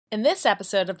In this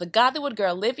episode of the Godlywood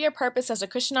Girl Live Your Purpose as a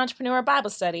Christian Entrepreneur Bible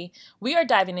Study, we are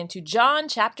diving into John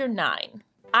chapter 9.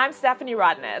 I'm Stephanie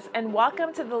Rodnez, and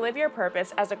welcome to the Live Your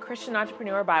Purpose as a Christian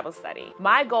Entrepreneur Bible Study.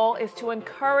 My goal is to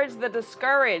encourage the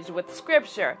discouraged with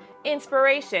scripture,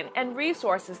 inspiration, and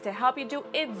resources to help you do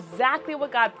exactly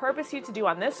what God purposed you to do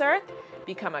on this earth: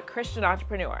 become a Christian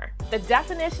entrepreneur. The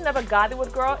definition of a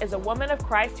Godlywood girl is a woman of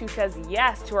Christ who says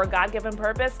yes to her God-given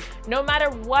purpose, no matter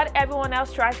what everyone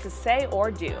else tries to say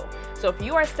or do. So if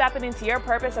you are stepping into your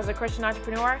purpose as a Christian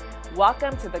entrepreneur,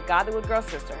 welcome to the Godlywood Girl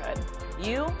Sisterhood.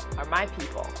 You are my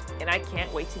people, and I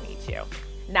can't wait to meet you.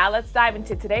 Now let's dive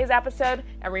into today's episode.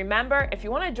 And remember, if you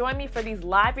want to join me for these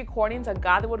live recordings on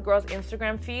Godlywood Girl's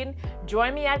Instagram feed,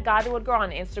 join me at Godlywood Girl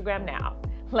on Instagram now.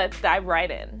 Let's dive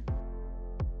right in.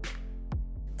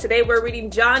 Today we're reading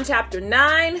John chapter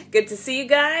 9. Good to see you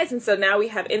guys. And so now we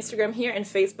have Instagram here and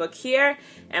Facebook here.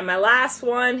 And my last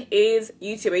one is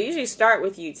YouTube. I usually start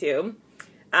with YouTube.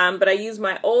 But I use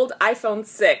my old iPhone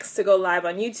 6 to go live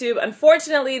on YouTube.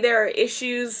 Unfortunately, there are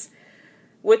issues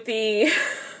with the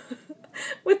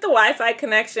with the Wi-Fi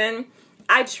connection.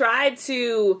 I tried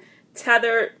to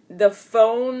tether the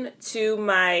phone to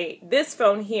this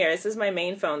phone here. This is my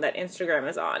main phone that Instagram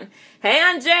is on. Hey,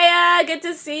 Andrea, good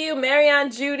to see you.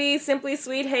 Marianne, Judy, Simply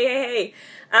Sweet, hey.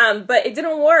 But it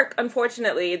didn't work,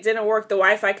 unfortunately. It didn't work. The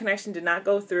Wi-Fi connection did not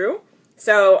go through.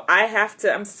 So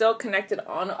I'm still connected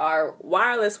on our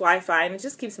wireless Wi-Fi, and it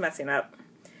just keeps messing up.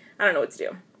 I don't know what to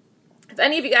do. If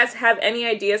any of you guys have any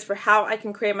ideas for how I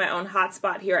can create my own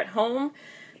hotspot here at home,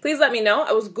 please let me know.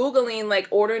 I was Googling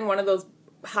ordering one of those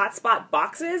hotspot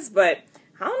boxes, but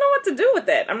I don't know what to do with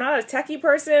it. I'm not a techie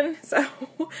person, so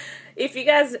if you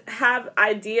guys have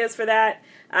ideas for that,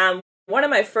 one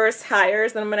of my first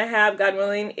hires that I'm going to have, God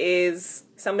willing, is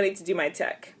somebody to do my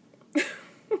tech.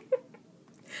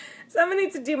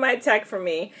 Somebody to do my tech for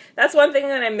me. That's one thing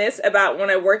that I miss about when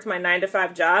I worked my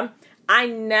 9-to-5 job. I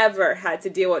never had to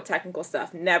deal with technical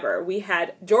stuff. Never. We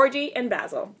had Georgie and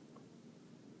Basil.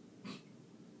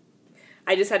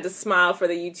 I just had to smile for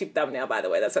the YouTube thumbnail, by the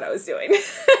way. That's what I was doing.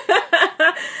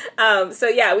 So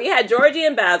yeah, we had Georgie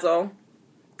and Basil,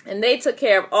 and they took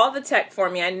care of all the tech for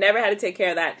me. I never had to take care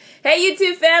of that. Hey,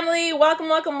 YouTube family.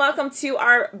 Welcome to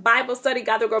our Bible study,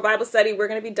 Godlywood Girl Bible study. We're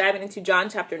going to be diving into John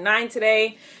chapter 9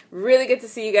 today. Really good to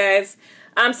see you guys.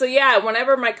 So yeah,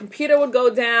 whenever my computer would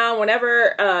go down,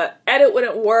 whenever edit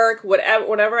wouldn't work,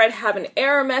 whenever I'd have an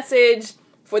error message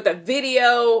with a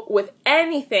video, with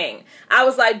anything, I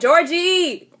was like,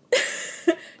 Georgie,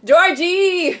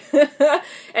 Georgie.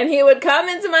 And he would come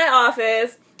into my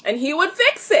office and he would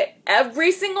fix it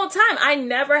every single time. I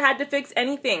never had to fix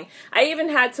anything. I even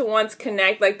had to once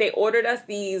connect, they ordered us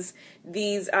these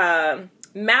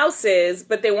mouses,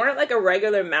 but they weren't like a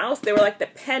regular mouse. They were like the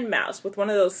pen mouse with one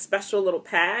of those special little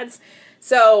pads.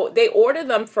 So they ordered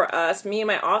them for us, me and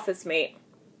my office mate.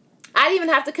 I didn't even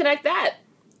have to connect that.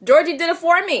 Georgie did it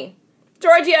for me.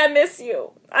 Georgie, I miss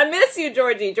you. I miss you,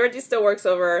 Georgie. Georgie still works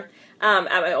over at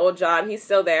my old job. He's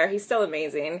still there. He's still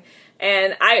amazing.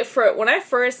 And when I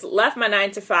first left my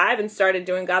 9-to-5 and started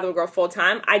doing Godlywood Girl full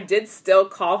time, I did still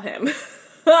call him.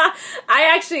 I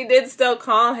actually did still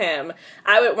call him.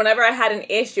 Whenever I had an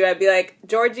issue, I'd be like,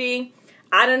 Georgie,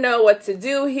 I don't know what to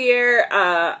do here.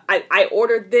 I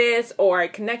ordered this, or I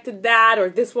connected that, or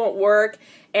this won't work.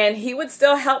 And he would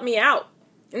still help me out.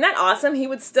 Isn't that awesome? He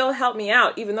would still help me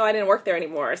out, even though I didn't work there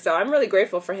anymore. So I'm really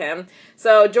grateful for him.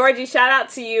 So Georgie, shout out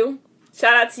to you.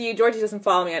 Shout out to you. Georgie doesn't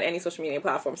follow me on any social media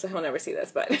platform, so he'll never see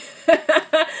this. But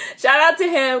shout out to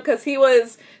him, because he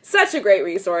was such a great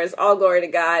resource. All glory to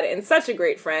God, and such a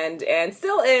great friend, and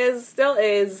still is.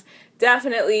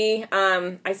 Definitely.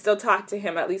 I still talk to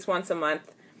him at least once a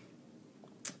month.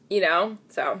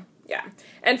 So yeah.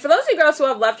 And for those of you girls who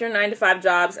have left your 9-to-5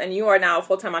 jobs and you are now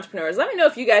full-time entrepreneurs, let me know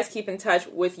if you guys keep in touch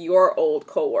with your old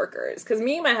coworkers, because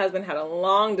me and my husband had a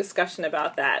long discussion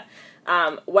about that.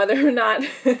 Whether or not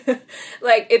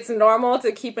it's normal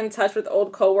to keep in touch with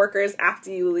old coworkers after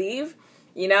you leave.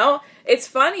 It's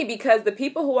funny because the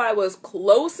people who I was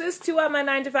closest to at my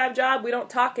 9-to-5 job, we don't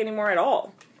talk anymore at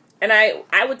all. And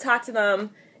I would talk to them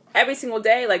every single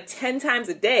day, 10 times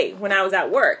a day when I was at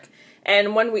work.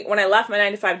 And when I left my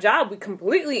 9-to-5 job, we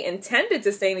completely intended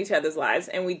to stay in each other's lives,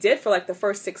 and we did for the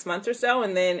first 6 months or so,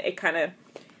 and then it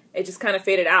just kind of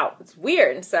faded out. It's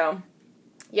weird. So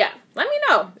yeah, let me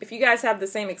know if you guys have the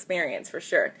same experience, for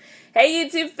sure. Hey,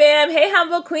 YouTube fam. Hey,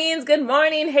 Humble Queens. Good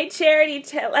morning. Hey, Charity.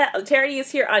 Charity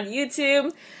is here on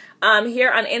YouTube.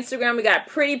 Here on Instagram, we got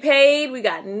Pretty Paid. We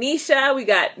got Nisha. We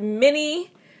got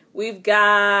Minnie. We've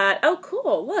got, oh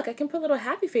cool, look, I can put little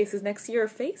happy faces next to your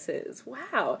faces.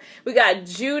 Wow. We got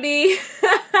Judy.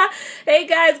 Hey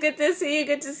guys, good to see you,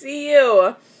 good to see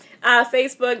you.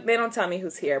 Facebook, they don't tell me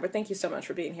who's here, but thank you so much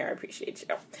for being here. I appreciate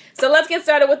you. So let's get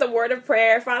started with a word of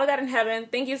prayer. Father God in heaven,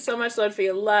 thank you so much, Lord, for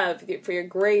your love, for your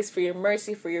grace, for your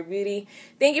mercy, for your beauty.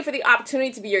 Thank you for the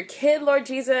opportunity to be your kid, Lord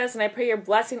Jesus, and I pray your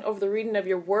blessing over the reading of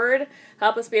your word.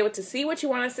 Help us be able to see what you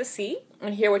want us to see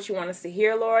and hear what you want us to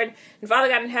hear, Lord. And Father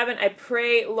God in heaven, I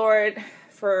pray, Lord,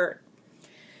 for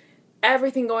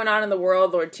everything going on in the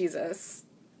world, Lord Jesus.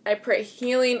 I pray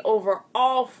healing over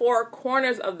all four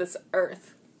corners of this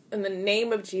earth. In the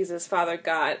name of Jesus, Father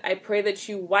God, I pray that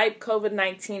you wipe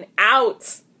COVID-19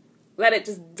 out. Let it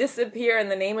just disappear in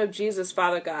the name of Jesus,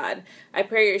 Father God. I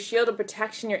pray your shield of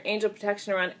protection, your angel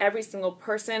protection around every single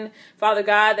person, Father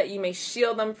God, that you may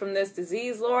shield them from this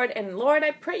disease, Lord. And Lord,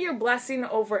 I pray your blessing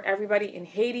over everybody in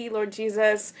Haiti, Lord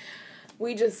Jesus.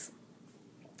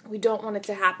 We don't want it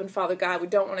to happen, Father God. We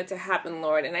don't want it to happen,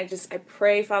 Lord. And I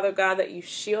pray, Father God, that you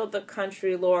shield the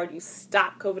country, Lord. You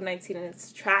stop COVID-19 in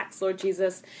its tracks, Lord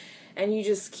Jesus. And you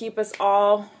just keep us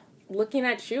all looking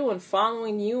at you and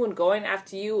following you and going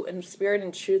after you in spirit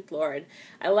and truth, Lord.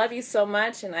 I love you so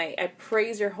much, and I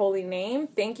praise your holy name.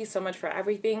 Thank you so much for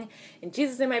everything. In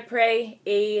Jesus' name I pray,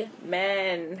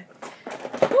 amen.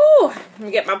 Woo! Let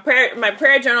me get my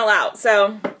prayer journal out.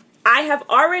 So I have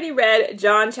already read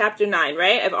John chapter 9,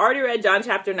 right? I've already read John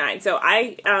chapter 9. So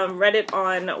I read it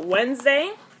on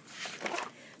Wednesday.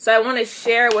 So I want to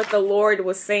share what the Lord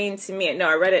was saying to me. No,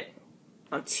 I read it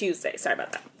on Tuesday. Sorry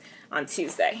about that. On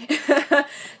Tuesday.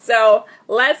 So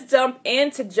let's jump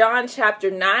into John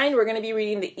chapter 9. We're going to be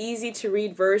reading the easy to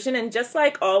read version. And just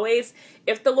like always,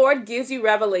 if the Lord gives you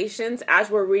revelations as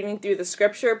we're reading through the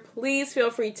scripture, please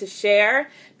feel free to share,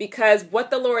 because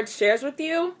what the Lord shares with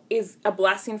you is a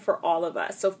blessing for all of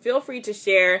us. So feel free to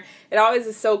share. It always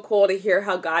is so cool to hear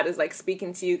how God is like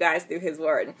speaking to you guys through his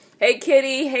word. Hey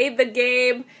Kitty, hey the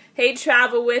Gabe, hey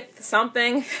Travel with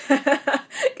something.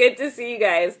 Good to see you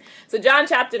guys. So John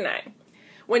chapter 9.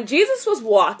 When Jesus was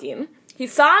walking, he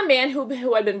saw a man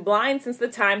who had been blind since the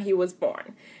time he was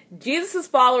born. Jesus'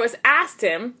 followers asked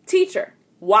him, "Teacher,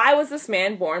 why was this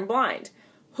man born blind?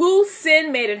 Whose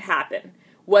sin made it happen?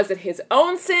 Was it his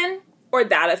own sin or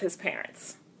that of his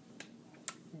parents?"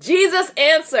 Jesus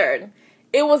answered,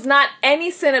 "It was not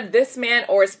any sin of this man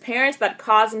or his parents that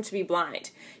caused him to be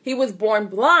blind. He was born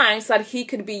blind so that he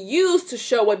could be used to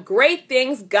show what great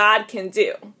things God can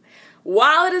do.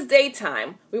 While it is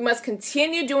daytime, we must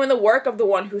continue doing the work of the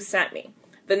one who sent me.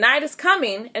 The night is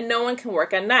coming, and no one can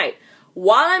work at night.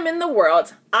 While I'm in the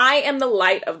world, I am the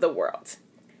light of the world."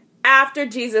 After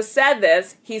Jesus said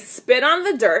this, he spit on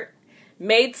the dirt,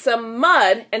 made some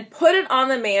mud, and put it on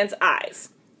the man's eyes.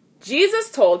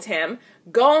 Jesus told him,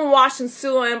 "Go and wash in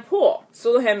Siloam pool."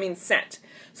 Siloam means sent.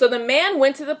 So the man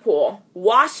went to the pool,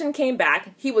 washed, and came back.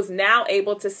 He was now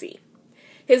able to see.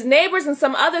 His neighbors and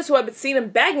some others who had seen him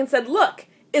begging said, "Look,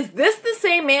 is this the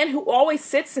same man who always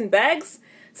sits and begs?"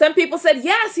 Some people said,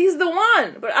 "Yes, he's the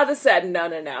one." But others said,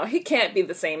 No, he can't be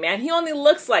the same man. He only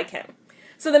looks like him."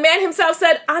 So the man himself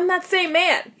said, "I'm that same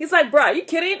man." He's like, "Bruh, you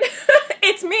kidding?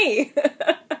 It's me."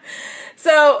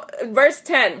 So verse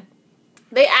 10,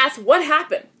 they asked, "What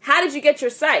happened? How did you get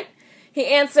your sight?" He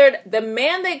answered, "The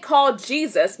man they called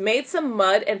Jesus made some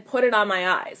mud and put it on my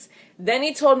eyes. Then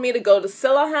he told me to go to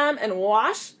Siloam and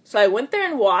wash. So I went there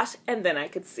and washed, and then I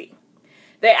could see."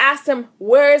 They asked him,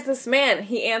 "Where is this man?"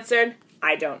 He answered,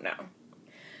 "I don't know."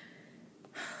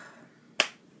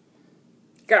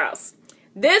 Girls,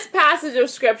 this passage of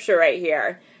scripture right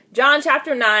here, John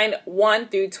chapter 9, 1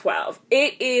 through 12,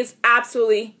 it is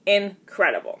absolutely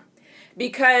incredible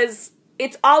because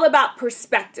it's all about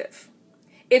perspective.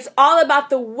 It's all about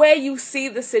the way you see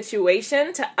the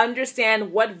situation to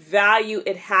understand what value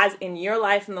it has in your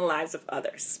life and the lives of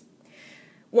others.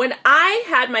 When I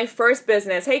had my first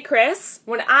business, hey Chris,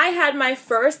 when I had my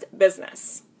first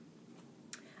business,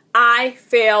 I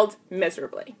failed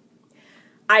miserably.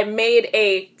 I made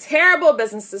a terrible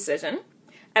business decision,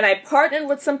 and I partnered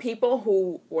with some people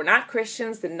who were not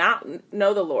Christians, did not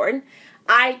know the Lord.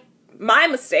 My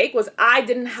mistake was I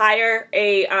didn't hire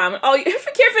a, Care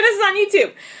Fitness is on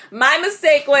YouTube. My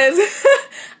mistake was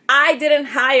I didn't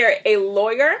hire a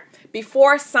lawyer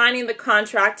before signing the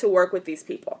contract to work with these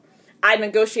people. I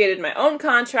negotiated my own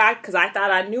contract because I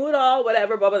thought I knew it all,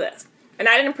 whatever, blah, blah, this. And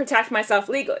I didn't protect myself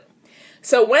legally.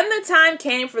 So when the time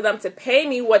came for them to pay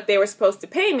me what they were supposed to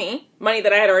pay me, money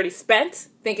that I had already spent,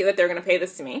 thinking that they were going to pay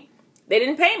this to me, they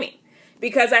didn't pay me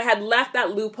because I had left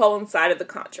that loophole inside of the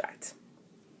contract.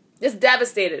 This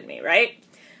devastated me, right?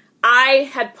 I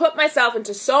had put myself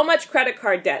into so much credit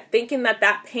card debt thinking that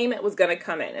that payment was going to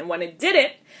come in. And when it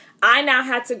didn't, I now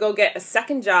had to go get a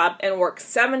second job and work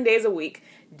 7 days a week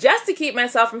just to keep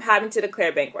myself from having to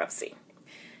declare bankruptcy.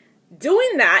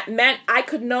 Doing that meant I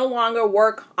could no longer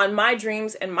work on my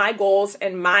dreams and my goals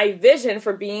and my vision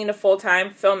for being a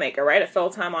full-time filmmaker, right? A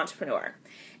full-time entrepreneur.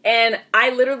 And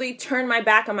I literally turned my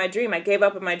back on my dream. I gave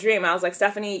up on my dream. I was like,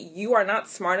 Stephanie, you are not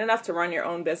smart enough to run your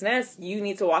own business. You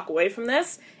need to walk away from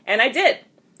this. And I did.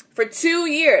 For 2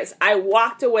 years, I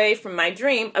walked away from my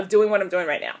dream of doing what I'm doing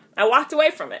right now. I walked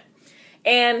away from it.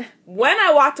 And when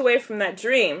I walked away from that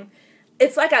dream,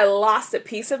 it's like I lost a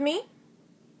piece of me.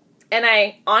 And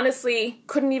I honestly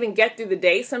couldn't even get through the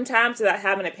day sometimes without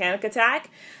having a panic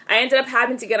attack. I ended up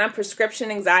having to get on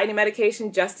prescription anxiety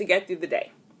medication just to get through the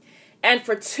day. And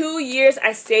for 2 years,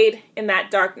 I stayed in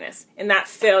that darkness, in that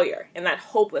failure, in that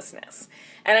hopelessness.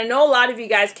 And I know a lot of you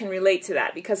guys can relate to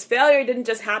that because failure didn't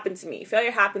just happen to me.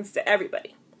 Failure happens to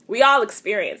everybody. We all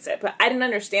experience it, but I didn't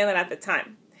understand that at the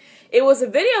time. It was a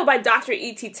video by Dr.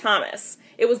 E.T. Thomas.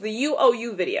 It was the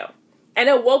UOU video. And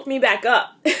it woke me back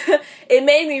up. It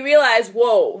made me realize,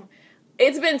 whoa,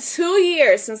 it's been 2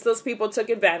 years since those people took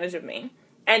advantage of me.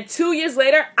 And 2 years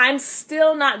later, I'm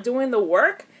still not doing the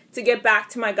work to get back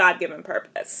to my God-given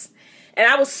purpose. And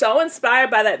I was so inspired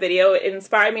by that video. It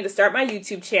inspired me to start my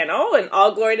YouTube channel. And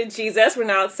all glory to Jesus. We're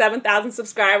now at 7,000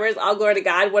 subscribers. All glory to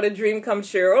God. What a dream come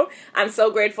true. I'm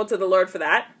so grateful to the Lord for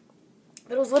that.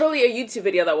 But it was literally a YouTube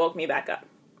video that woke me back up.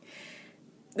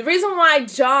 The reason why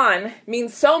John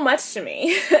means so much to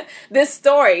me, this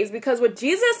story, is because what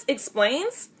Jesus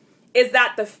explains is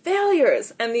that the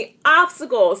failures and the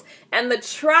obstacles and the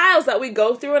trials that we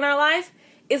go through in our life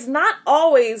is not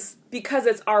always because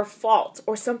it's our fault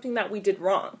or something that we did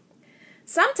wrong.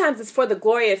 Sometimes it's for the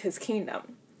glory of his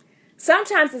kingdom.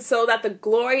 Sometimes it's so that the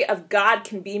glory of God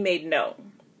can be made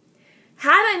known.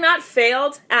 Had I not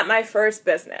failed at my first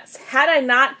business, had I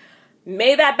not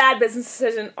made that bad business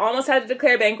decision, almost had to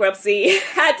declare bankruptcy,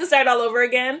 had to start all over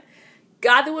again,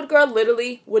 God the Wood Girl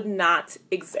literally would not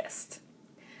exist.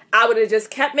 I would have just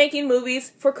kept making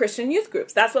movies for Christian youth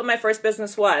groups. That's what my first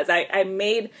business was. I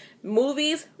made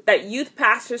movies that youth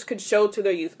pastors could show to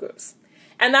their youth groups.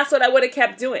 And that's what I would have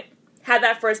kept doing had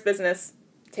that first business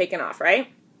taken off, right?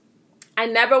 I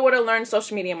never would have learned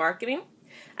social media marketing.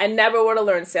 I never would have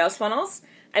learned sales funnels.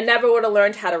 I never would have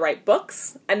learned how to write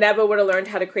books. I never would have learned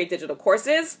how to create digital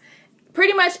courses.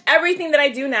 Pretty much everything that I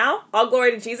do now, all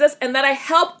glory to Jesus, and that I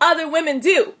help other women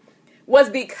do, was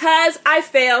because I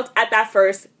failed at that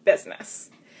first business.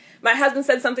 My husband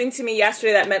said something to me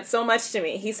yesterday that meant so much to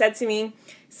me. He said to me,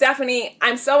 Stephanie,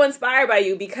 I'm so inspired by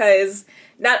you because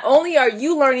not only are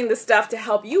you learning the stuff to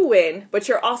help you win, but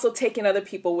you're also taking other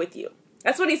people with you.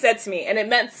 That's what he said to me, and it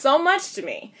meant so much to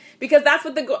me because that's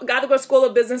what the God the Girl School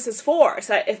of Business is for.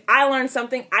 So if I learn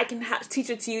something, I can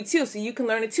teach it to you too, so you can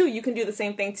learn it too. You can do the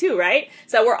same thing too, right?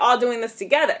 So we're all doing this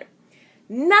together.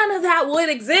 None of that would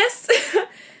exist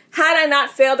had I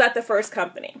not failed at the first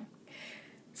company.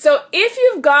 So if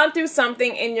you've gone through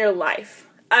something in your life,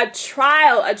 a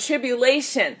trial, a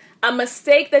tribulation, a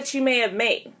mistake that you may have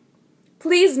made,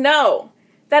 please know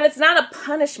that it's not a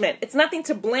punishment. It's nothing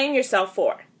to blame yourself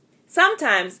for.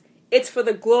 Sometimes it's for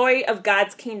the glory of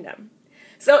God's kingdom.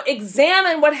 So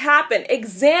examine what happened.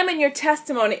 Examine your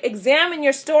testimony. Examine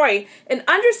your story and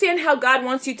understand how God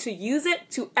wants you to use it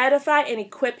to edify and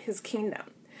equip his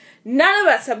kingdom. None of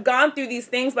us have gone through these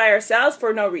things by ourselves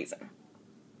for no reason.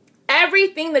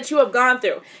 Everything that you have gone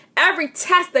through, every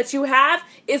test that you have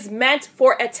is meant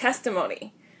for a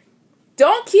testimony.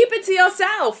 Don't keep it to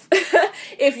yourself.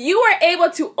 If you are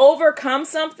able to overcome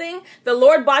something, the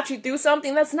Lord brought you through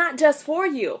something that's not just for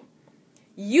you.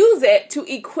 Use it to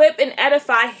equip and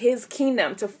edify his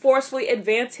kingdom, to forcefully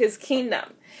advance his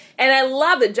kingdom. And I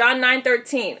love it, John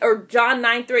 9:13 or John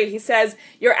 9:3. He says,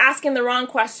 you're asking the wrong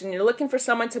question. You're looking for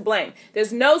someone to blame.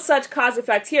 There's no such cause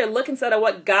effect here. Look instead at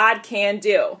what God can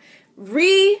do.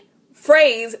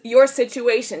 Rephrase your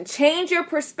situation. Change your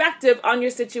perspective on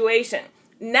your situation.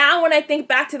 Now when I think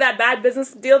back to that bad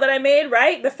business deal that I made,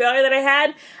 right? The failure that I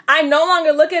had, I no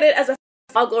longer look at it as a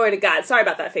all glory to God. Sorry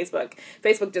about that, Facebook.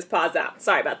 Facebook just paused out.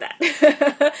 Sorry about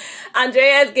that.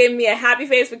 Andreas gave me a happy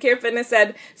face for Cure Fitness,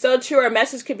 said, so true, our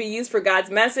message could be used for God's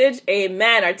message.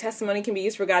 Amen. Our testimony can be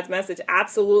used for God's message.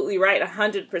 Absolutely right.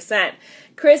 100%.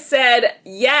 Chris said,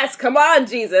 yes, come on,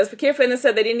 Jesus. Cure Fitness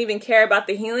said they didn't even care about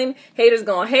the healing. Haters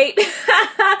gonna hate.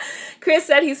 Chris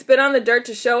said he spit on the dirt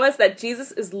to show us that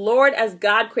Jesus is Lord as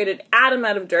God created Adam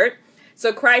out of dirt.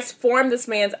 So Christ formed this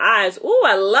man's eyes. Ooh,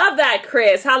 I love that,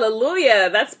 Chris. Hallelujah.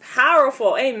 That's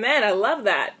powerful. Amen. I love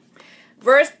that.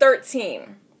 Verse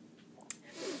 13.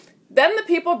 Then the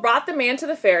people brought the man to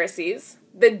the Pharisees.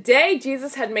 The day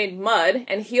Jesus had made mud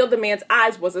and healed the man's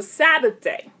eyes was a Sabbath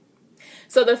day.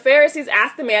 So the Pharisees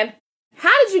asked the man,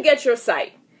 "How did you get your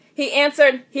sight?" He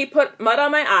answered, "He put mud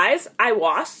on my eyes, I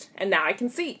washed, and now I can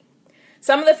see."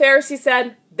 Some of the Pharisees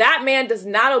said, "That man does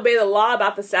not obey the law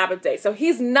about the Sabbath day, so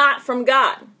he's not from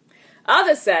God."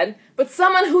 Others said, "But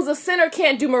someone who's a sinner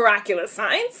can't do miraculous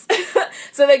signs."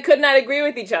 So they could not agree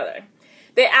with each other.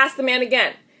 They asked the man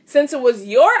again, "Since it was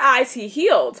your eyes he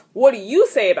healed, what do you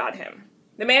say about him?"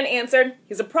 The man answered,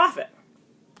 "He's a prophet."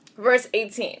 Verse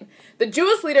 18. The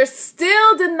Jewish leaders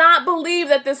still did not believe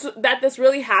that this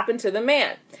really happened to the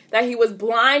man, that he was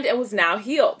blind and was now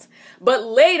healed. But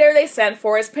later they sent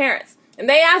for his parents, and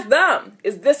they asked them,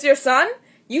 "Is this your son?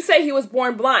 You say he was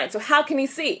born blind, so how can he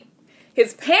see?"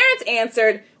 His parents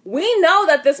answered, "We know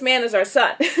that this man is our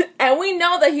son, and we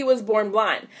know that he was born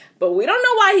blind, but we don't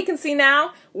know why he can see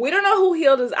now. We don't know who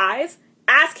healed his eyes.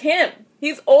 Ask him.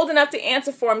 He's old enough to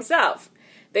answer for himself."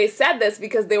 They said this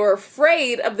because they were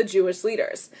afraid of the Jewish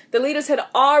leaders. The leaders had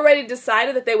already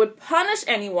decided that they would punish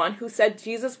anyone who said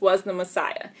Jesus was the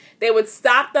Messiah. They would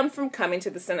stop them from coming to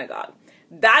the synagogue.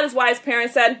 That is why his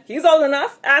parents said, "He's old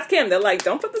enough. Ask him." They're like,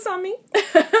 "Don't put this on me."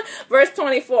 Verse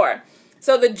 24.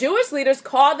 So the Jewish leaders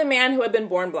called the man who had been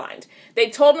born blind. They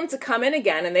told him to come in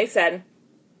again, and they said,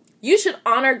 "You should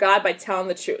honor God by telling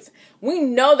the truth. We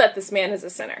know that this man is a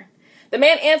sinner." The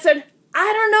man answered,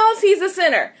 "I don't know if he's a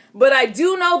sinner, but I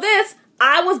do know this.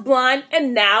 I was blind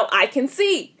and now I can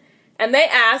see." And they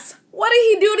asked, "What did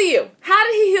he do to you? How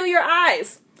did he heal your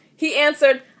eyes?" He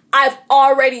answered, "I've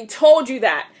already told you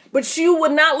that, but you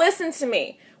would not listen to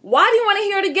me. Why do you want to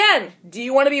hear it again? Do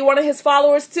you want to be one of his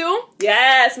followers too?"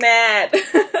 Yes, man.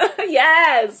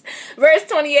 Yes. Verse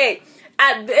 28.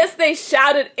 At this, they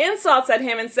shouted insults at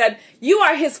him and said, "You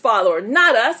are his follower,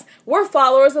 not us. We're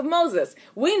followers of Moses.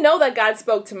 We know that God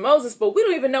spoke to Moses, but we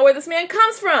don't even know where this man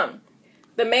comes from."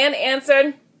 The man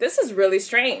answered, "This is really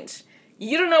strange.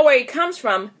 You don't know where he comes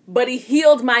from, but he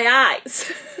healed my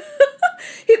eyes."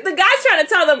 The guy's trying to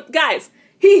tell them, guys,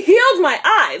 he healed my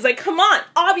eyes. Like, come on.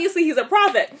 Obviously, he's a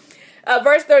prophet.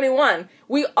 Verse 31,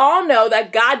 we all know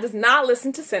that God does not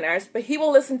listen to sinners, but he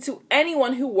will listen to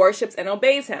anyone who worships and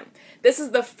obeys him. This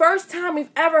is the first time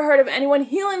we've ever heard of anyone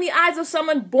healing the eyes of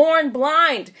someone born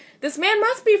blind. This man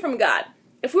must be from God.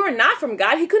 If we were not from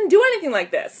God, he couldn't do anything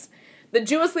like this. The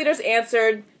Jewish leaders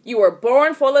answered, "You were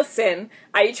born full of sin.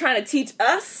 Are you trying to teach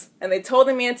us?" And they told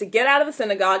the man to get out of the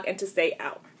synagogue and to stay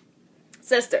out.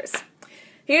 Sisters,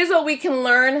 here's what we can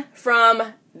learn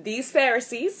from these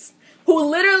Pharisees who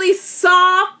literally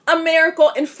saw a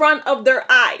miracle in front of their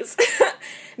eyes.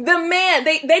 The man,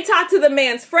 they talked to the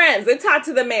man's friends. They talked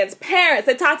to the man's parents.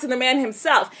 They talked to the man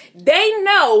himself. They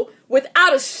know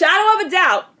without a shadow of a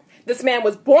doubt, this man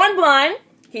was born blind.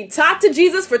 He talked to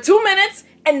Jesus for 2 minutes,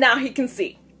 and now he can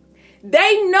see.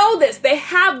 They know this. They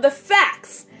have the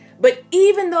facts. But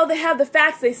even though they have the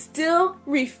facts, they still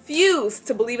refuse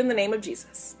to believe in the name of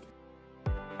Jesus.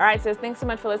 All right, sis, thanks so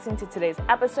much for listening to today's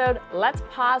episode. Let's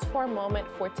pause for a moment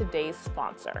for today's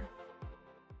sponsor.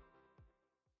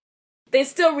 They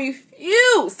still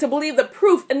refuse to believe the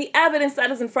proof and the evidence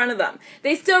that is in front of them.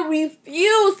 They still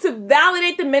refuse to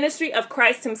validate the ministry of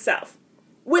Christ himself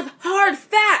with hard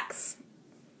facts.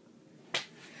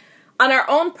 On our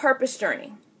own purpose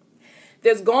journey,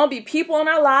 there's going to be people in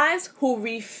our lives who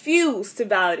refuse to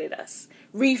validate us,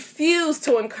 refuse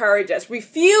to encourage us,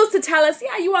 refuse to tell us,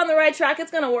 "Yeah, you're on the right track,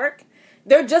 it's going to work."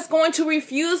 They're just going to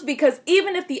refuse because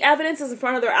even if the evidence is in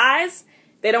front of their eyes,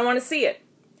 they don't want to see it.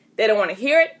 They don't want to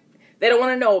hear it. They don't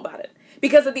want to know about it.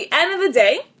 Because at the end of the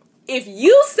day, if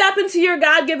you step into your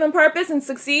God-given purpose and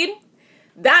succeed,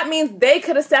 that means they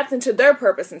could have stepped into their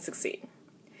purpose and succeed.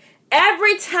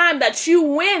 Every time that you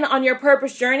win on your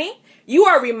purpose journey, you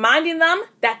are reminding them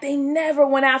that they never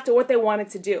went after what they wanted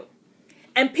to do.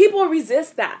 And people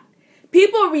resist that.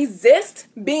 People resist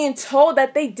being told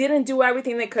that they didn't do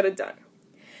everything they could have done.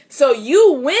 So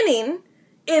you winning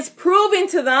is proving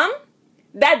to them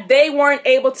that they weren't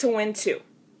able to win too.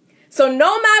 So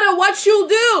no matter what you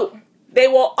do, they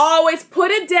will always put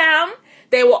it down.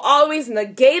 They will always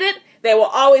negate it. They will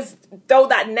always throw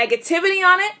that negativity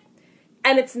on it.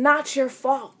 And it's not your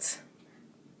fault.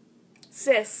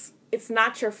 Sis, it's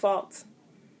not your fault.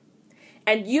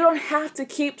 And you don't have to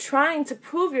keep trying to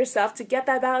prove yourself to get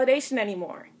that validation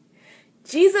anymore.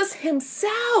 Jesus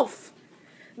himself,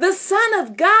 the Son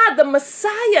of God, the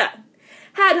Messiah,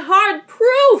 had hard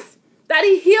proof that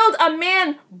he healed a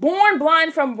man born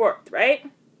blind from birth,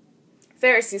 right?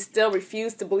 Pharisees still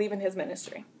refused to believe in his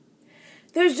ministry.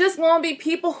 there's just going to be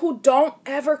people who don't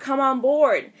ever come on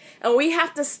board. And we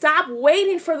have to stop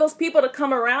waiting for those people to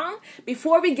come around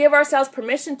before we give ourselves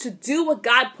permission to do what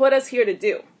God put us here to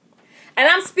do. And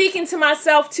I'm speaking to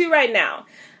myself too right now.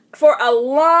 For a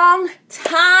long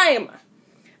time,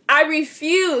 I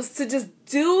refused to just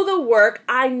do the work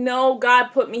I know God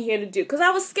put me here to do because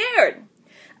I was scared.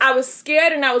 I was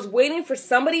scared and I was waiting for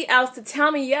somebody else to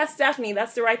tell me, yes, Stephanie,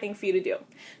 that's the right thing for you to do.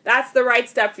 That's the right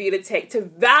step for you to take to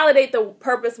validate the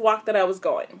purpose walk that I was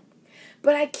going.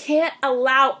 But I can't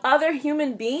allow other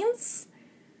human beings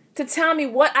to tell me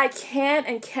what I can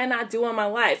and cannot do in my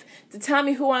life, to tell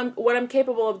me what I'm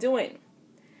capable of doing.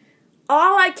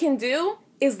 All I can do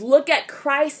is look at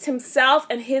Christ himself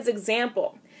and his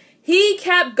example. He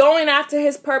kept going after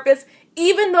his purpose,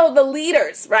 even though the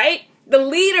leaders, right? The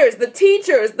leaders, the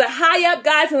teachers, the high up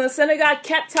guys in the synagogue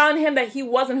kept telling him that he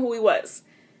wasn't who he was.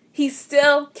 He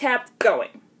still kept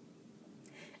going.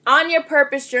 On your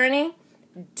purpose journey,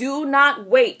 do not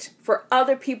wait for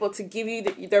other people to give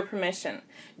you their permission.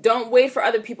 Don't wait for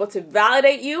other people to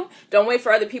validate you. Don't wait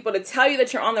for other people to tell you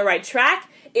that you're on the right track.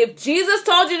 If Jesus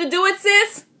told you to do it,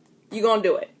 sis, you're going to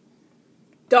do it.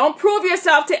 Don't prove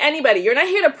yourself to anybody. You're not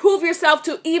here to prove yourself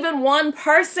to even one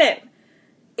person.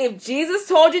 If Jesus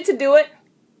told you to do it,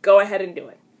 go ahead and do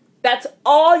it. That's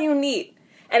all you need.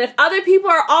 And if other people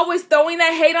are always throwing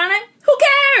that hate on it, who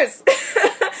cares?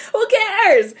 Who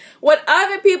cares? What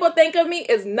other people think of me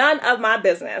is none of my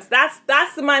business. That's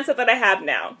the mindset that I have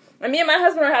now. And me and my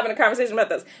husband are having a conversation about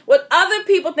this. What other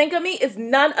people think of me is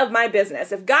none of my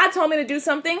business. If God told me to do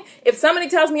something, if somebody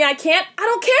tells me I can't, I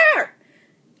don't care.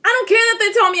 I don't care that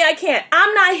they told me I can't.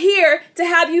 I'm not here to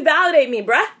have you validate me,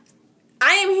 bruh.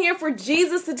 I am here for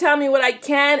Jesus to tell me what I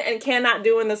can and cannot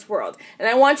do in this world. And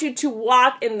I want you to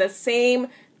walk in the same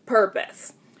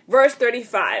purpose. Verse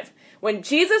 35. When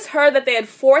Jesus heard that they had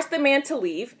forced the man to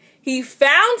leave, he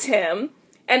found him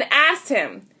and asked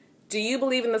him, "Do you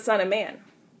believe in the Son of Man?"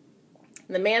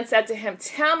 And the man said to him,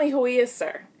 "Tell me who he is,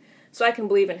 sir, so I can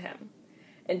believe in him."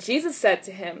 And Jesus said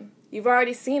to him, "You've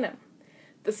already seen him.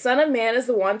 The Son of Man is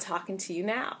the one talking to you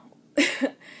now."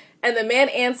 And the man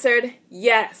answered,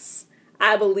 "Yes,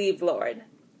 I believe, Lord."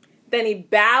 Then he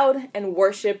bowed and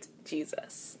worshiped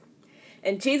Jesus.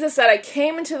 And Jesus said, "I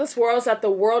came into this world so that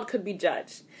the world could be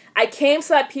judged. I came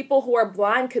so that people who are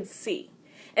blind could see.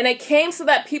 And I came so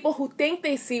that people who think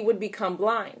they see would become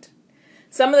blind."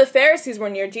 Some of the Pharisees were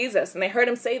near Jesus, and they heard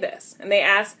him say this. And they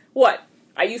asked, "What?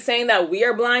 Are you saying that we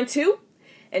are blind too?"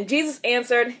 And Jesus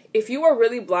answered, "If you were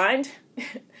really blind,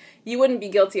 you wouldn't be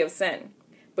guilty of sin.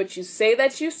 But you say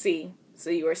that you see, so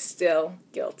you are still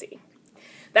guilty."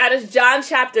 That is John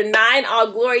chapter 9.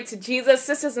 All glory to Jesus.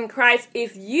 Sisters in Christ,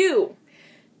 if you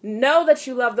know that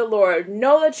you love the Lord,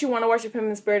 know that you want to worship him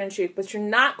in spirit and truth, but you're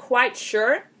not quite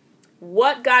sure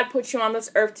what God put you on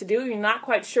this earth to do, you're not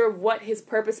quite sure what his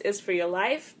purpose is for your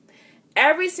life,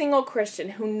 every single Christian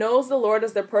who knows the Lord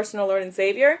as their personal Lord and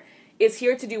Savior is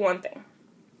here to do one thing.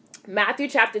 Matthew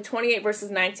chapter 28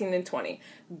 verses 19 and 20.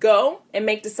 "Go and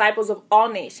make disciples of all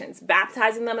nations,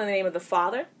 baptizing them in the name of the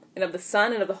Father and of the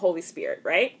Son and of the Holy Spirit,"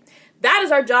 right? That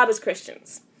is our job as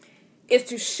Christians, is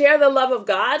to share the love of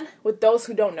God with those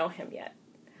who don't know him yet.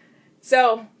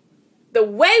 So the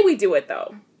way we do it,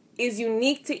 though, is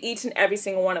unique to each and every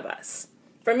single one of us.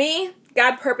 For me,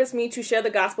 God purposed me to share the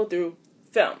gospel through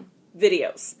film,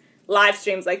 videos, live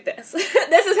streams like this.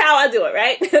 This is how I do it,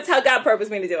 right? That's how God purposed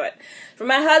me to do it. For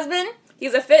my husband,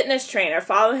 he's a fitness trainer.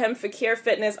 Follow him, Fakir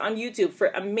Fitness, on YouTube for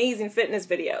amazing fitness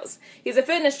videos. He's a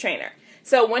fitness trainer.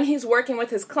 So when he's working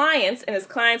with his clients, and his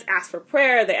clients ask for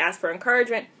prayer, they ask for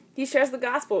encouragement, he shares the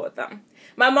gospel with them.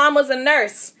 My mom was a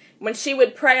nurse. When she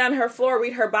would pray on her floor,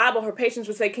 read her Bible, her patients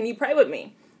would say, "Can you pray with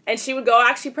me?" And she would go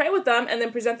actually pray with them and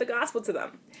then present the gospel to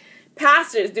them.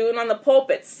 Pastors do it on the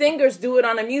pulpit. Singers do it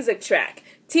on a music track.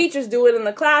 Teachers do it in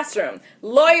the classroom.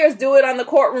 Lawyers do it on the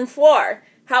courtroom floor.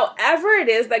 However it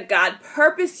is that God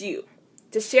purposed you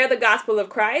to share the gospel of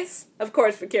Christ, of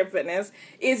course, Fakir Fitness,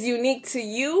 is unique to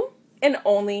you and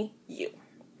only you.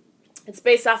 It's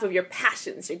based off of your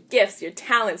passions, your gifts, your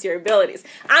talents, your abilities.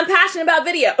 I'm passionate about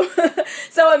video.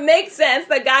 So it makes sense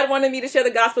that God wanted me to share the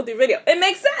gospel through video. It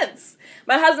makes sense.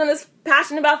 My husband is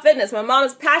passionate about fitness. My mom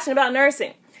is passionate about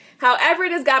nursing. However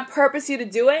it is God purposed you to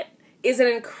do it is an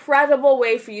incredible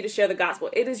way for you to share the gospel.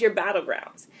 It is your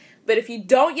battlegrounds. But if you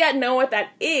don't yet know what that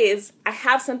is, I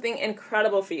have something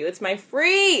incredible for you. It's my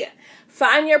free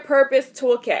Find Your Purpose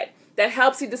toolkit that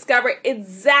helps you discover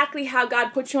exactly how God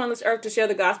put you on this earth to share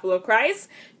the gospel of Christ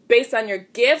based on your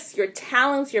gifts, your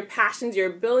talents, your passions, your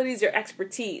abilities, your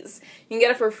expertise. You can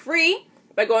get it for free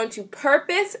by going to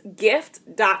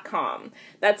purposegift.com.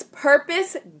 That's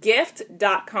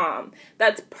purposegift.com.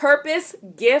 That's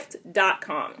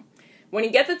purposegift.com. When you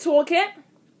get the toolkit,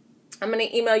 I'm going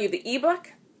to email you the ebook,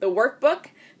 the workbook,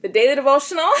 the daily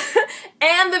devotional,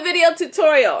 and the video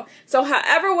tutorial. So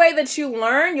however way that you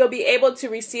learn, you'll be able to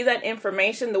receive that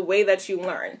information the way that you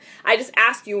learn. I just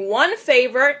ask you one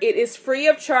favor. It is free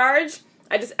of charge.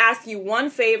 I just ask you one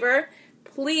favor.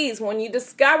 Please, when you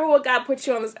discover what God put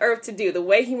you on this earth to do, the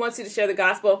way he wants you to share the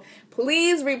gospel,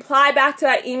 please reply back to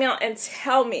that email and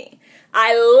tell me.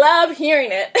 I love hearing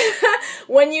it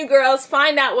when you girls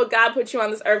find out what God put you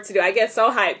on this earth to do. I get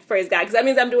so hyped, praise God, because that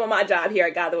means I'm doing my job here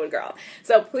at God the Wood Girl.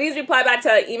 So please reply back to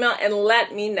that email and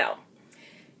let me know.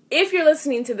 If you're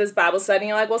listening to this Bible study and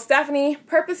you're like, well, Stephanie,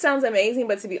 purpose sounds amazing,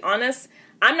 but to be honest,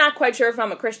 I'm not quite sure if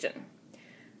I'm a Christian.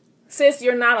 Sis,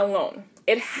 you're not alone.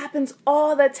 It happens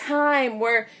all the time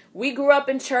where we grew up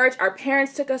in church, our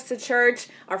parents took us to church,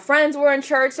 our friends were in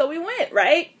church, so we went,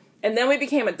 right? And then we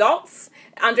became adults.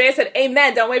 Andrea said,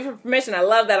 amen, don't wait for permission. I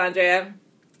love that, Andrea.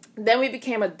 Then we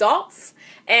became adults,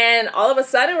 and all of a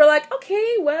sudden we're like,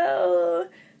 okay, well,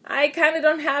 I kind of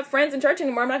don't have friends in church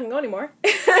anymore. I'm not going to go anymore.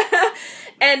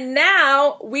 And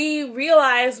now we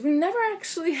realize we never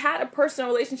actually had a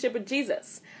personal relationship with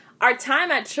Jesus. Our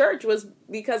time at church was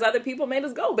because other people made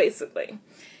us go, basically.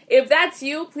 If that's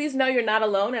you, please know you're not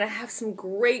alone, and I have some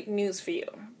great news for you.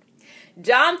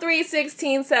 John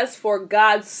 3:16 says, for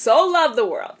God so loved the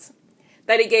world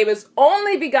that he gave his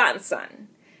only begotten Son,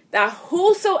 that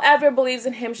whosoever believes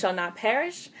in him shall not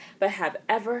perish, but have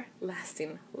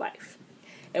everlasting life.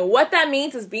 And what that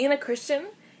means is being a Christian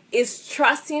is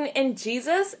trusting in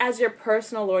Jesus as your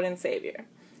personal Lord and Savior.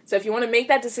 So if you want to make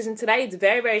that decision today, it's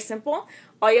very, very simple.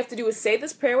 All you have to do is say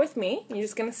this prayer with me. You're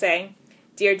just going to say,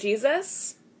 Dear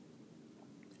Jesus,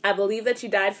 I believe that you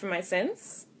died for my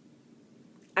sins.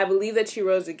 I believe that you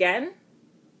rose again.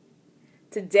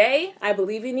 Today, I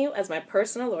believe in you as my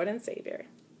personal Lord and Savior.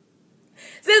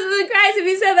 Sisters in Christ, if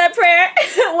you said that prayer,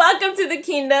 welcome to the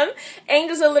kingdom.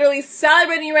 Angels are literally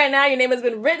celebrating you right now. Your name has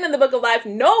been written in the book of life.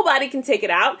 Nobody can take it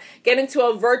out. Get into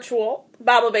a virtual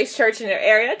Bible-based church in your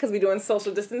area because we're doing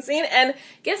social distancing, and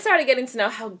get started getting to know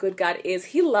how good God is.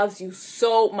 He loves you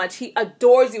so much. He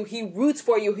adores you. He roots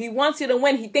for you. He wants you to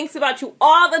win. He thinks about you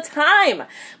all the time.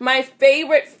 My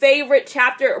favorite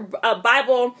chapter,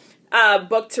 Bible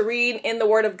book to read in the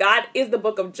Word of God is the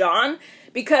book of John.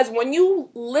 Because when you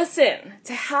listen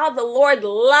to how the Lord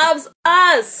loves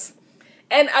us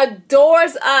and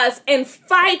adores us and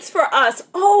fights for us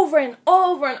over and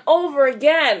over and over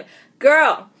again,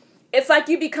 girl, it's like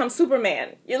you become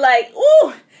Superman. You're like,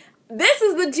 ooh, this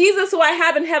is the Jesus who I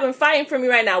have in heaven fighting for me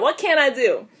right now. What can I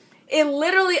do? It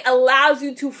literally allows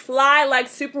you to fly like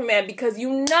Superman because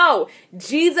you know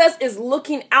Jesus is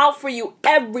looking out for you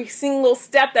every single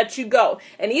step that you go.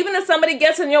 And even if somebody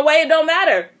gets in your way, it don't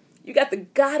matter. You got the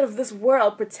God of this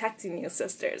world protecting you,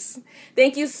 sisters.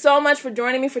 Thank you so much for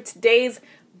joining me for today's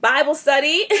Bible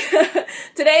study.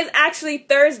 Today's actually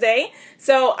Thursday,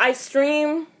 so I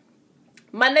stream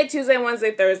Monday, Tuesday, Wednesday,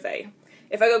 Thursday.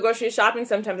 If I go grocery shopping,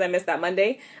 sometimes I miss that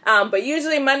Monday. But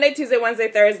usually Monday, Tuesday,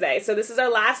 Wednesday, Thursday. So this is our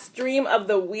last stream of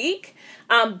the week.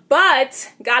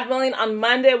 But God willing, on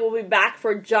Monday, we'll be back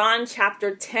for John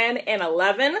chapter 10 and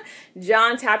 11.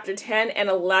 John chapter 10 and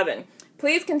 11.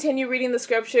 Please continue reading the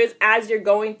scriptures as you're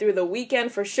going through the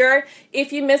weekend for sure.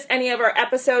 If you miss any of our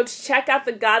episodes, check out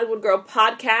the God Would Grow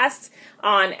podcast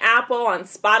on Apple, on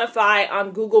Spotify, on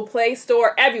Google Play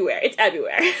Store, everywhere. It's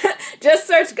everywhere. Just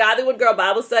search God Would Grow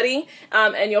Bible Study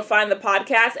and you'll find the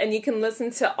podcast, and you can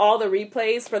listen to all the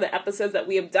replays for the episodes that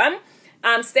we have done.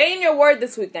 Stay in your word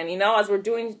this weekend, as we're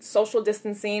doing social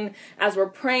distancing, as we're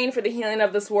praying for the healing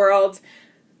of this world.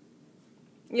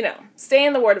 Stay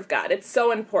in the Word of God. It's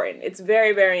so important. It's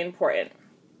very, very important.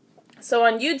 So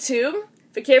on YouTube,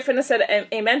 Fakir Fitness said,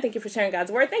 amen. Thank you for sharing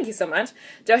God's Word. Thank you so much.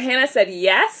 Johanna said,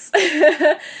 yes.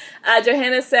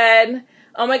 Johanna said,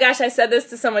 oh my gosh, I said this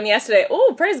to someone yesterday.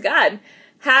 Oh, praise God.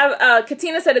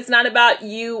 Katina said it's not about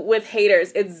you with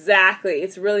haters. Exactly.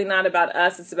 It's really not about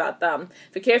us. It's about them.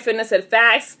 Fakir Fitness said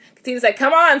facts. Katina said,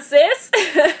 come on, sis.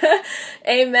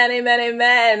 Amen, amen,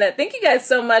 amen. Thank you guys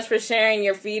so much for sharing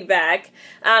your feedback.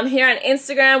 Here on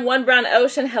Instagram, One Brown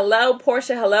Ocean, hello.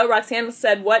 Portia, hello. Roxanne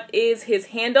said, what is his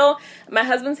handle? My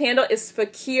husband's handle is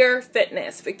Fakir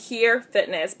Fitness. Fakir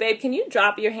Fitness. Babe, can you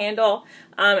drop your handle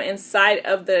inside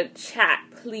of the chat,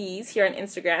 please, here on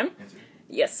Instagram?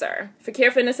 Yes, sir. Fakir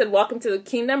Fitness said, welcome to the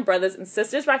kingdom, brothers and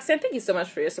sisters. Roxanne, thank you so much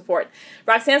for your support.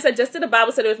 Roxanne said, just did a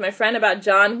Bible study with my friend about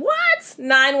John. What?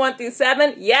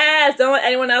 9:1-7? Yes, don't let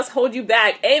anyone else hold you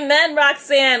back. Amen,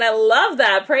 Roxanne. I love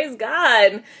that. Praise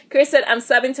God. Chris said, I'm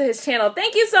subbing to his channel.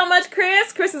 Thank you so much,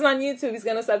 Chris. Chris is on YouTube. He's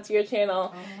going to sub to your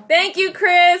channel. Thank you,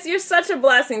 Chris. You're such a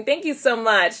blessing. Thank you so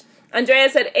much. Andrea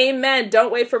said, amen.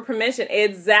 Don't wait for permission.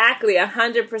 Exactly.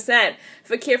 100%.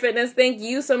 Fakir Fitness, thank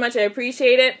you so much. I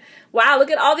appreciate it. Wow, look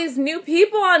at all these new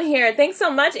people on here. Thanks so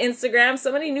much, Instagram.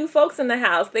 So many new folks in the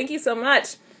house. Thank you so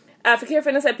much. Fakir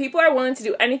Fitness said, people are willing to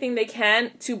do anything they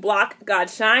can to block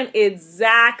God's shine.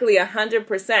 Exactly.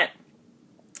 100%.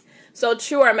 So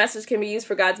true. Our message can be used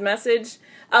for God's message.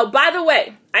 Oh, by the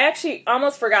way, I actually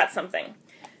almost forgot something.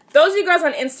 Those of you girls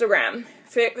on Instagram,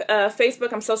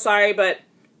 Facebook, I'm so sorry, but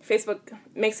Facebook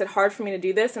makes it hard for me to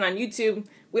do this, and on YouTube,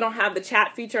 we don't have the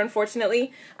chat feature,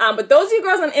 unfortunately. But those of you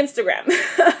girls on Instagram,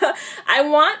 I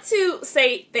want to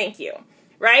say thank you,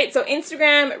 right? So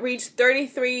Instagram reached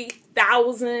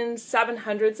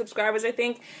 33,700 subscribers, I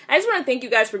think. I just want to thank you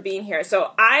guys for being here.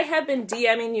 So I have been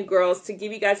DMing you girls to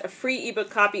give you guys a free ebook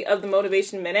copy of the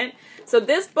Motivation Minute. So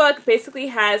this book basically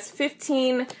has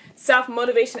 15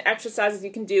 self-motivation exercises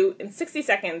you can do in 60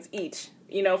 seconds each,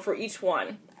 for each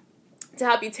one, to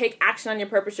help you take action on your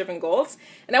purpose-driven goals.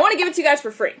 And I want to give it to you guys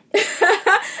for free.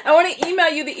 I want to email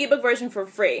you the ebook version for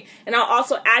free. And I'll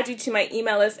also add you to my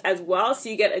email list as well, so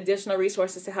you get additional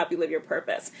resources to help you live your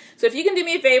purpose. So if you can do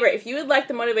me a favor, if you would like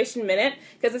the Motivation Minute,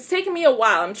 because it's taken me a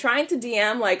while. I'm trying to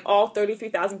DM like all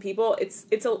 33,000 people.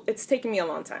 It's taken me a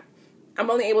long time. I'm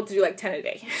only able to do like 10 a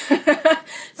day.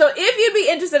 So if you'd be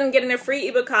interested in getting a free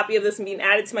ebook copy of this and being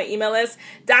added to my email list,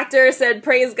 Doctor said,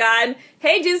 praise God.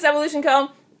 Hey, Jesus Evolution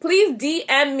Co., please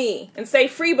DM me and say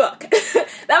free book.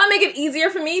 That'll make it easier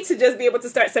for me to just be able to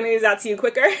start sending these out to you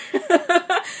quicker.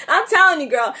 I'm telling you,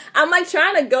 girl, I'm like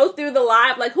trying to go through the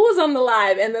live, like who's on the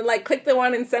live, and then like click the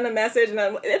one and send a message,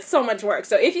 and it's so much work.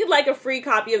 So if you'd like a free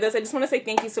copy of this, I just want to say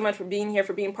thank you so much for being here,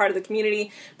 for being part of the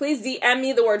community. Please DM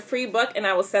me the word free book, and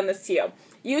I will send this to you.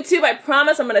 YouTube, I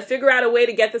promise I'm going to figure out a way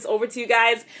to get this over to you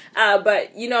guys,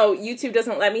 but YouTube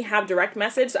doesn't let me have direct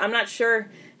message, so I'm not sure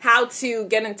how to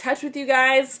get in touch with you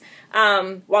guys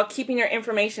while keeping your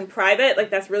information private.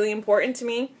 Like, that's really important to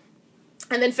me.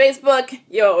 And then Facebook,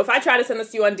 if I try to send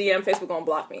this to you on DM, Facebook won't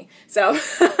block me. So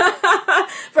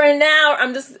for now,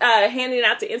 I'm just handing it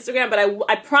out to Instagram, but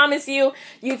I promise you,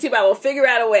 YouTube, I will figure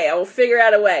out a way. I will figure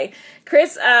out a way.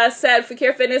 Chris said,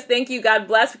 Fakir Fitness, thank you. God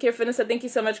bless. Fakir Fitness said, thank you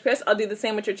so much, Chris. I'll do the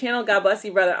same with your channel. God bless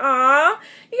you, brother. Aw,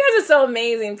 you guys are so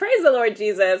amazing. Praise the Lord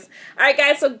Jesus. All right,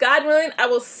 guys, so God willing, I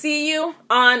will see you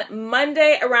on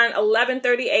Monday around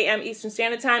 11:30 a.m. Eastern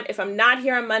Standard Time. If I'm not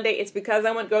here on Monday, it's because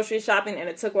I went grocery shopping and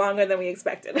it took longer than we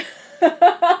expected.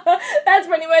 That's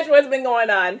pretty much what's been going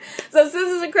on. So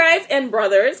sisters in Christ and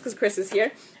brothers, because Chris is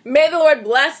here, may the Lord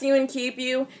bless you and keep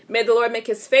you. May the Lord make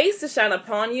his face to shine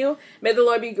upon you. May the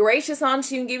Lord be gracious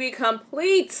unto you and give you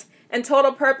complete and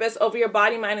total purpose over your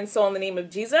body, mind, and soul in the name of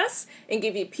Jesus, and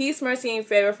give you peace, mercy, and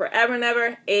favor forever and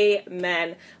ever.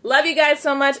 Amen. Love you guys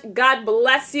so much. God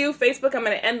bless you. Facebook, I'm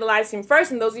going to end the live stream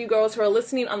first, and those of you girls who are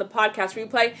listening on the podcast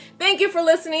replay, thank you for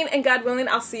listening, and God willing,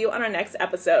 I'll see you on our next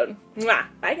episode. Mwah.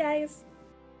 Bye, guys.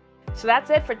 So that's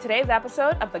it for today's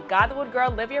episode of the God the Wood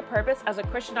Girl Live Your Purpose as a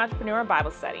Christian Entrepreneur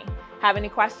Bible Study. Have any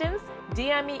questions?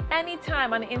 DM me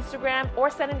anytime on Instagram or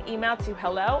send an email to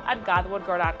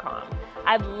hello@godthewoodgirl.com.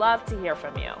 I'd love to hear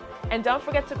from you. And don't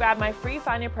forget to grab my free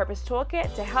Find Your Purpose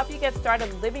toolkit to help you get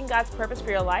started living God's purpose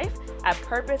for your life at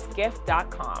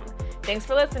purposegift.com. Thanks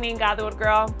for listening, God the Wood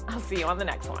Girl. I'll see you on the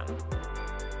next one.